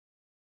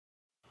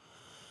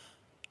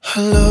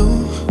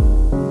Hello,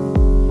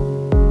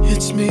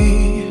 it's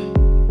me.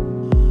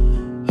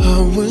 I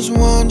was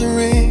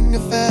wondering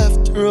if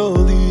after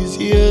all these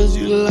years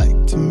you'd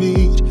like to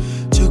meet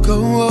to go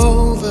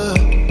over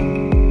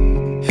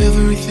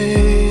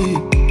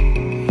everything.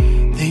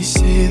 They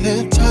say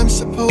that time's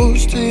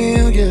supposed to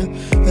heal you,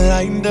 but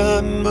I ain't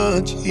done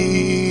much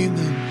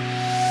healing.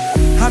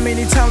 How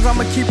many times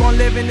I'ma keep on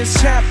living this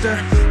chapter?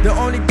 The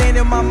only thing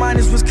in my mind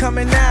is what's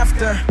coming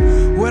after.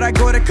 Would I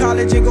go to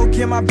college and go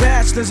get my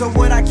bachelor's? Or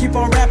would I keep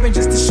on rapping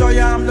just to show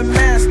you I'm the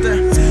master?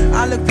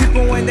 I look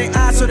people in their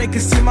eyes so they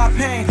can see my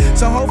pain.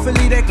 So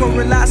hopefully they can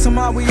realize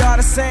somehow we are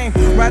the same.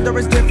 Rather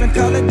it's different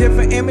color,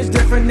 different image,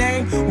 different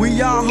name.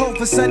 We all hope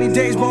for sunny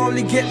days but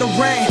only get the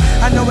rain.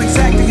 I know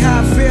exactly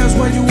how it feels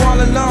when you all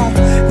alone,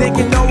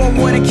 thinking no one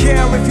wouldn't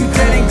care if you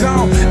dead and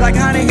gone. Like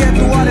how to get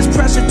through all this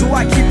pressure, do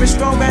I keep it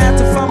strong? I have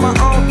to find my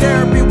own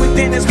therapy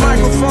within this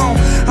microphone.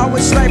 I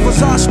wish life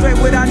was all straight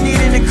without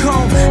needing a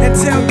comb.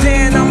 Until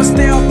then I'ma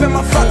stay up